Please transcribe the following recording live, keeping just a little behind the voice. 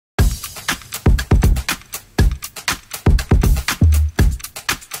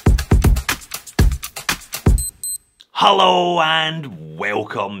Hello and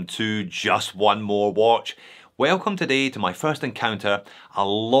welcome to Just One More Watch. Welcome today to my first encounter, a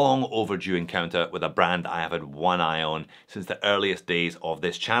long overdue encounter with a brand I have had one eye on since the earliest days of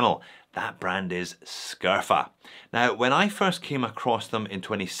this channel. That brand is Scurfa. Now, when I first came across them in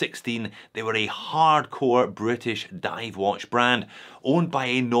 2016, they were a hardcore British dive watch brand owned by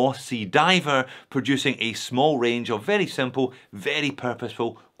a North Sea diver producing a small range of very simple, very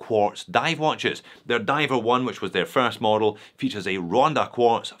purposeful quartz dive watches. Their Diver 1, which was their first model, features a Ronda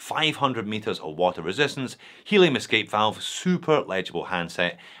quartz, 500 meters of water resistance, helium escape valve, super legible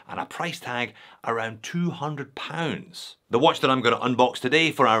handset, and a price tag around £200. The watch that I'm going to unbox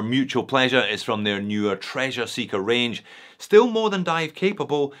today for our mutual pleasure is from their newer Treasure Seeker range. Still more than dive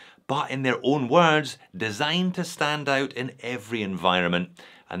capable, but in their own words, designed to stand out in every environment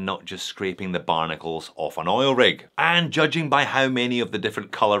and not just scraping the barnacles off an oil rig. And judging by how many of the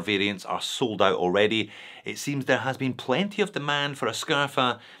different colour variants are sold out already, it seems there has been plenty of demand for a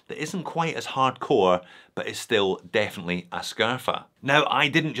Scurfa that isn't quite as hardcore, but is still definitely a Scurfa. Now, I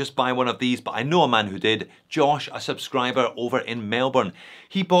didn't just buy one of these, but I know a man who did, Josh, a subscriber over in Melbourne.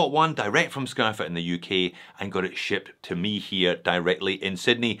 He bought one direct from Scurfa in the UK and got it shipped to me here directly in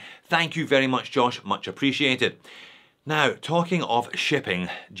Sydney. Thank you very much, Josh, much appreciated. Now, talking of shipping,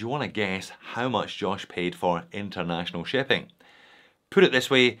 do you want to guess how much Josh paid for international shipping? Put it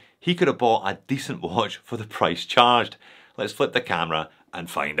this way, he could have bought a decent watch for the price charged. Let's flip the camera and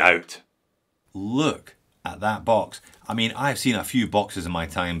find out. Look at that box. I mean, I've seen a few boxes in my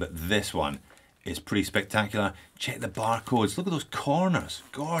time, but this one is pretty spectacular. Check the barcodes, look at those corners,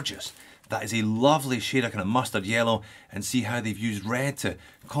 gorgeous. That is a lovely shade of kind of mustard yellow, and see how they've used red to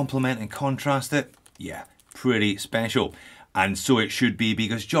complement and contrast it. Yeah. Pretty special, and so it should be,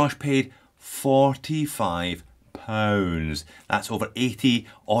 because Josh paid £45. That's over 80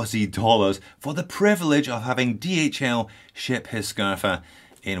 Aussie dollars for the privilege of having DHL ship his Scurfa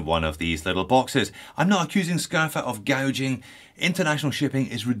in one of these little boxes. I'm not accusing Scurfa of gouging. International shipping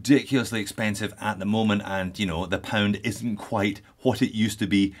is ridiculously expensive at the moment, and you know, the pound isn't quite what it used to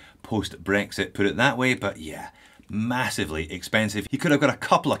be post-Brexit, put it that way, but yeah, massively expensive. He could have got a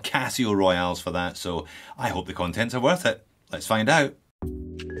couple of Casio Royales for that, so I hope the contents are worth it. Let's find out.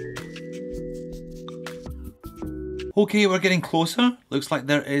 Okay, we're getting closer. Looks like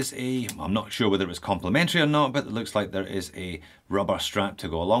there is a, I'm not sure whether it was complimentary or not, but it looks like there is a rubber strap to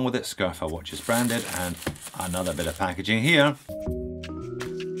go along with it. Scurfa watch is branded, and another bit of packaging here.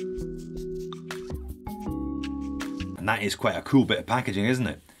 And that is quite a cool bit of packaging, isn't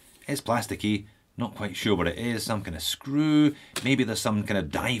it? It's plasticky. Not quite sure what it is, some kind of screw, maybe there's some kind of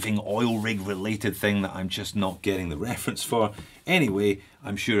diving oil rig related thing that I'm just not getting the reference for. Anyway,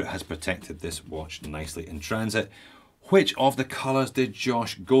 I'm sure it has protected this watch nicely in transit. Which of the colours did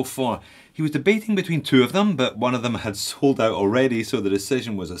Josh go for? He was debating between two of them, but one of them had sold out already, so the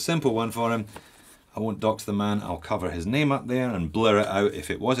decision was a simple one for him. I won't dox the man, I'll cover his name up there and blur it out if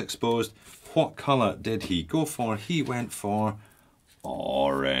it was exposed. What colour did he go for? He went for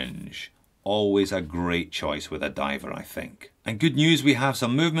orange. Always a great choice with a diver, I think. And good news, we have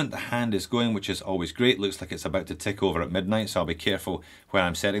some movement. The hand is going, which is always great. Looks like it's about to tick over at midnight, so I'll be careful where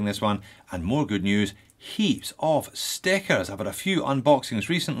I'm setting this one. And more good news, heaps of stickers. I've had a few unboxings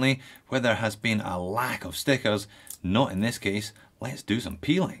recently where there has been a lack of stickers. Not in this case. Let's do some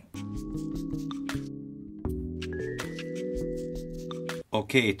peeling.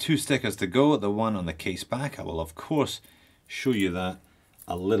 Okay, 2 stickers to go. The one on the case back, I will of course show you that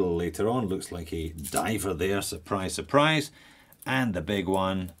a little later on. Looks like a diver there, surprise, surprise. And the big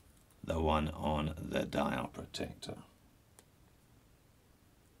one, the one on the dial protector.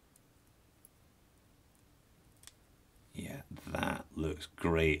 Yeah, that looks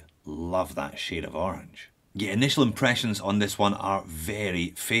great. Love that shade of orange. Yeah, initial impressions on this one are very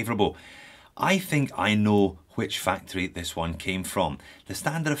favourable. I think I know which factory this one came from. The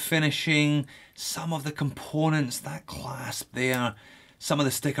standard of finishing, some of the components, that clasp there, some of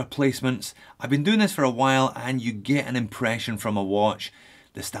the sticker placements. I've been doing this for a while, and you get an impression from a watch.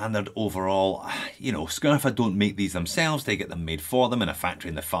 The standard overall, you know, Scurfa don't make these themselves, they get them made for them in a factory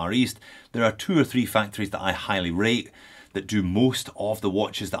in the Far East. There are 2 or 3 factories that I highly rate that do most of the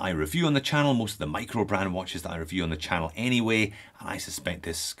watches that I review on the channel, most of the micro brand watches that I review on the channel anyway, and I suspect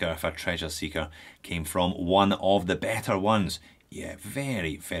this Scurfa Treasure Seeker came from one of the better ones. Yeah,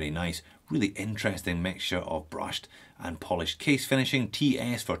 very, very nice. Really interesting mixture of brushed and polished case finishing.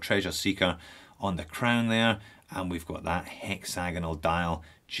 TS for Treasure Seeker on the crown there, and we've got that hexagonal dial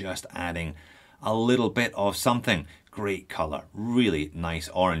just adding a little bit of something. Great colour, really nice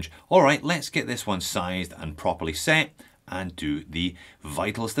orange. All right, let's get this one sized and properly set and do the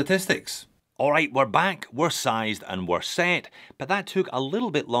vital statistics. Alright, we're back, we're sized and we're set, but that took a little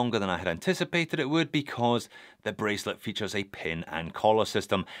bit longer than I had anticipated it would because the bracelet features a pin and collar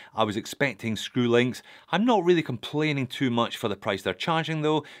system. I was expecting screw links. I'm not really complaining too much for the price they're charging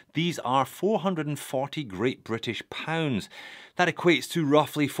though. These are 440 Great British pounds. That equates to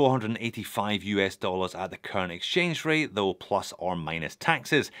roughly 485 US dollars at the current exchange rate, though plus or minus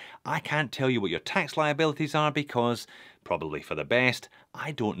taxes. I can't tell you what your tax liabilities are because, probably for the best,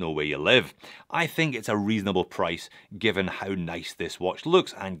 I don't know where you live. I think it's a reasonable price given how nice this watch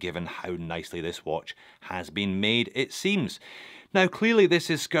looks and given how nicely this watch has been made, it seems. Now clearly this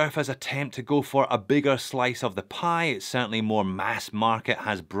is Scurfa's attempt to go for a bigger slice of the pie. It's certainly more mass market,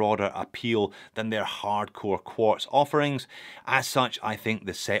 has broader appeal than their hardcore quartz offerings. As such, I think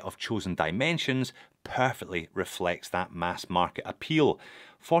the set of chosen dimensions perfectly reflects that mass market appeal.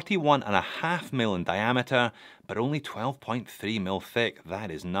 41.5mm in diameter, but only 12.3mm thick. That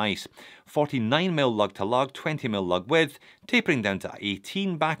is nice. 49mm lug to lug, 20mm lug width, tapering down to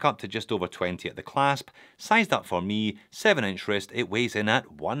 18, back up to just over 20 at the clasp. Sized up for me, 7-inch wrist, it weighs in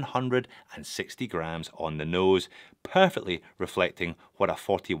at 160 grams on the nose, perfectly reflecting what a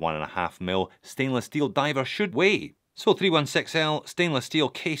 41.5mm stainless steel diver should weigh. So 316L, stainless steel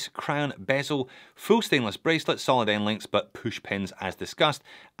case, crown, bezel, full stainless bracelet, solid end links but push pins as discussed,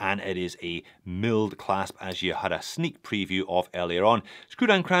 and it is a milled clasp as you had a sneak preview of earlier on. Screw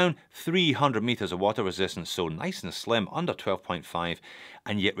down crown, 300 meters of water resistance, so nice and slim, under 12.5,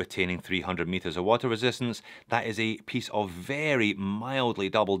 and yet retaining 300 meters of water resistance. That is a piece of very mildly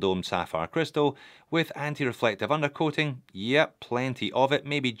double domed sapphire crystal with anti-reflective undercoating. Yep, plenty of it,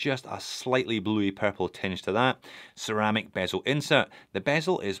 maybe just a slightly bluey purple tinge to that. Ceramic bezel insert. The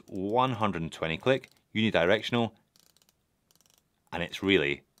bezel is 120 click, unidirectional, and it's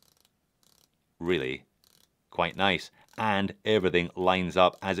really quite nice. And everything lines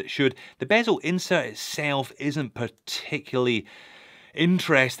up as it should. The bezel insert itself isn't particularly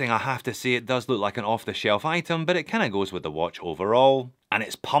interesting, I have to say. It does look like an off-the-shelf item, but it kind of goes with the watch overall. And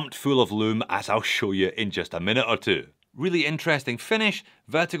it's pumped full of lume, as I'll show you in just a minute or two. Really interesting finish,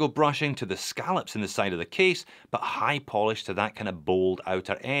 vertical brushing to the scallops in the side of the case, but high polish to that kind of bold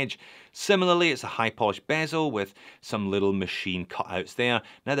outer edge. Similarly, it's a high polished bezel with some little machine cutouts there.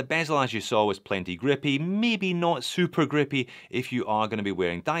 Now the bezel, as you saw, was plenty grippy, maybe not super grippy if you are going to be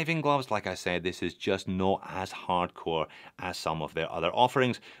wearing diving gloves. Like I said, this is just not as hardcore as some of their other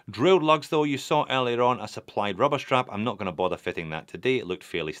offerings. Drilled lugs though, you saw earlier on a supplied rubber strap. I'm not going to bother fitting that today, it looked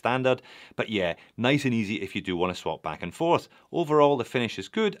fairly standard. But yeah, nice and easy if you do want to swap back and forth. Overall, the finish is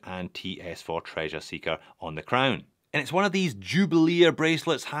good, and TS for Treasure Seeker on the crown. And it's one of these Jubileer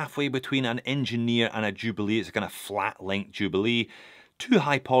bracelets, halfway between an Engineer and a Jubilee. It's a kind of flat link Jubilee. 2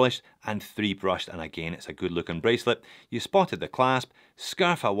 high polished and 3 brushed, and again it's a good looking bracelet. You spotted the clasp,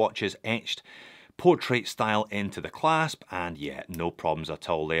 Scurfa watches etched portrait style into the clasp, and yeah, no problems at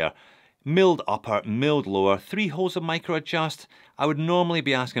all there. Milled upper, milled lower, 3 holes of micro adjust. I would normally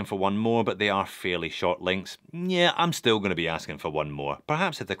be asking for one more, but they are fairly short links. Yeah, I'm still going to be asking for one more.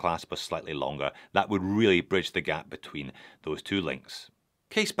 Perhaps if the clasp was slightly longer, that would really bridge the gap between those 2 links.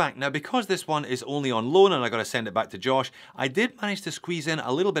 Case back. Now because this one is only on loan and I got to send it back to Josh, I did manage to squeeze in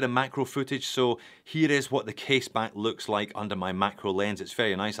a little bit of macro footage, so here is what the case back looks like under my macro lens. It's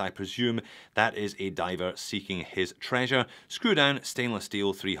very nice. I presume that is a diver seeking his treasure. Screw down, stainless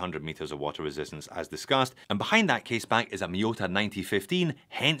steel, 300 meters of water resistance as discussed, and behind that case back is a Miyota 9015,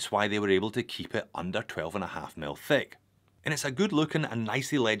 hence why they were able to keep it under 12.5mm thick. And it's a good looking and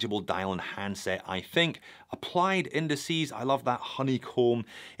nicely legible dial and handset, I think. Applied indices, I love that honeycomb.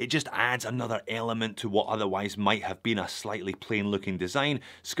 It just adds another element to what otherwise might have been a slightly plain looking design.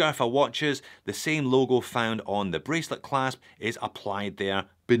 Scurfa watches, the same logo found on the bracelet clasp is applied there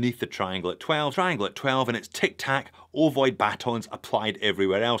beneath the triangle at 12. Triangle at 12, and it's tic-tac, ovoid batons applied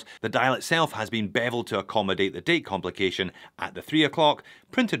everywhere else. The dial itself has been beveled to accommodate the date complication at the 3 o'clock,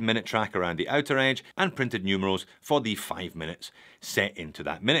 printed minute track around the outer edge, and printed numerals for the 5 minutes set into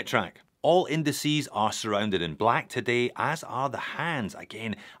that minute track. All indices are surrounded in black today, as are the hands.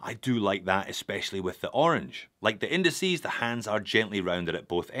 Again, I do like that, especially with the orange. Like the indices, the hands are gently rounded at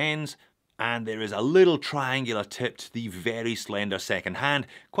both ends, and there is a little triangular tip to the very slender second hand.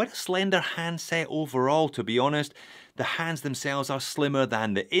 Quite a slender handset overall, to be honest. The hands themselves are slimmer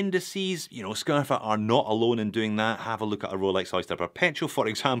than the indices. You know, Scurfa are not alone in doing that. Have a look at a Rolex Oyster Perpetual, for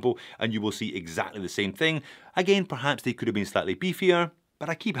example, and you will see exactly the same thing. Again, perhaps they could have been slightly beefier, but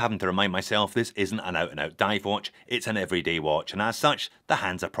I keep having to remind myself this isn't an out-and-out dive watch, it's an everyday watch, and as such, the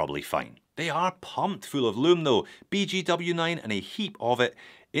hands are probably fine. They are pumped full of lume though, BGW9 and a heap of it.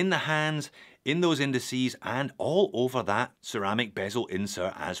 in the hands, in those indices, and all over that ceramic bezel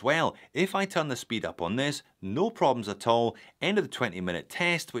insert as well. If I turn the speed up on this, no problems at all. End of the 20-minute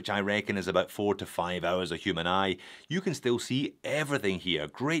test, which I reckon is about 4 to 5 hours of human eye, you can still see everything here.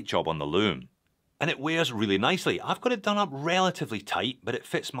 Great job on the loom. And it wears really nicely. I've got it done up relatively tight, but it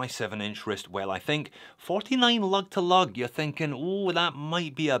fits my 7-inch wrist well, I think. 49 lug to lug, you're thinking, oh, that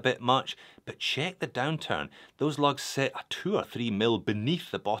might be a bit much. But check the downturn. Those lugs sit a 2 or 3 mil beneath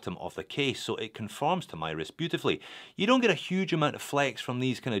the bottom of the case, so it conforms to my wrist beautifully. You don't get a huge amount of flex from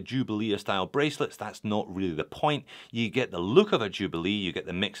these kind of Jubilee style bracelets. That's not really the point. You get the look of a Jubilee, you get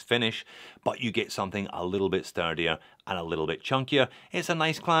the mixed finish, but you get something a little bit sturdier and a little bit chunkier. It's a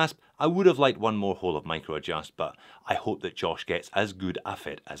nice clasp. I would have liked one more hole of micro adjust, but I hope that Josh gets as good a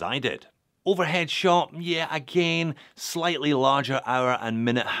fit as I did. Overhead shot, yeah, again, slightly larger hour and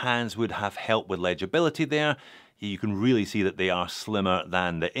minute hands would have helped with legibility there. You can really see that they are slimmer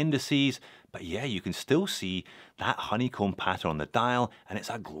than the indices, but yeah, you can still see that honeycomb pattern on the dial, and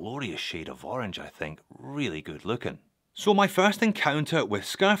it's a glorious shade of orange, I think. Really good looking. So my first encounter with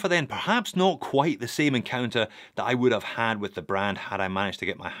Scurfa then, perhaps not quite the same encounter that I would have had with the brand had I managed to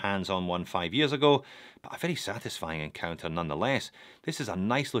get my hands on one 5 years ago, but a very satisfying encounter nonetheless. This is a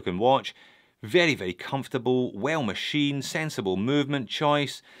nice looking watch, very, very comfortable, well machined, sensible movement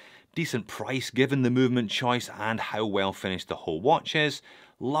choice, decent price given the movement choice and how well finished the whole watch is.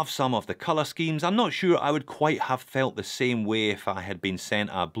 Love some of the colour schemes. I'm not sure I would quite have felt the same way if I had been sent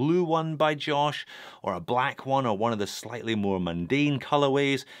a blue one by Josh or a black one or one of the slightly more mundane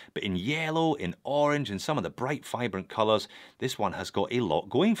colourways, but in yellow, in orange and some of the bright vibrant colours, this one has got a lot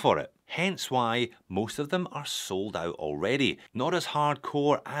going for it. Hence why most of them are sold out already. Not as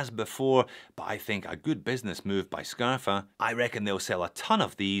hardcore as before, but I think a good business move by Scurfa. I reckon they'll sell a ton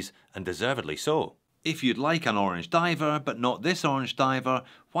of these, and deservedly so. If you'd like an orange diver, but not this orange diver,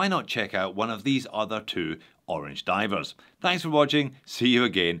 why not check out one of these other two orange divers? Thanks for watching, see you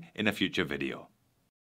again in a future video.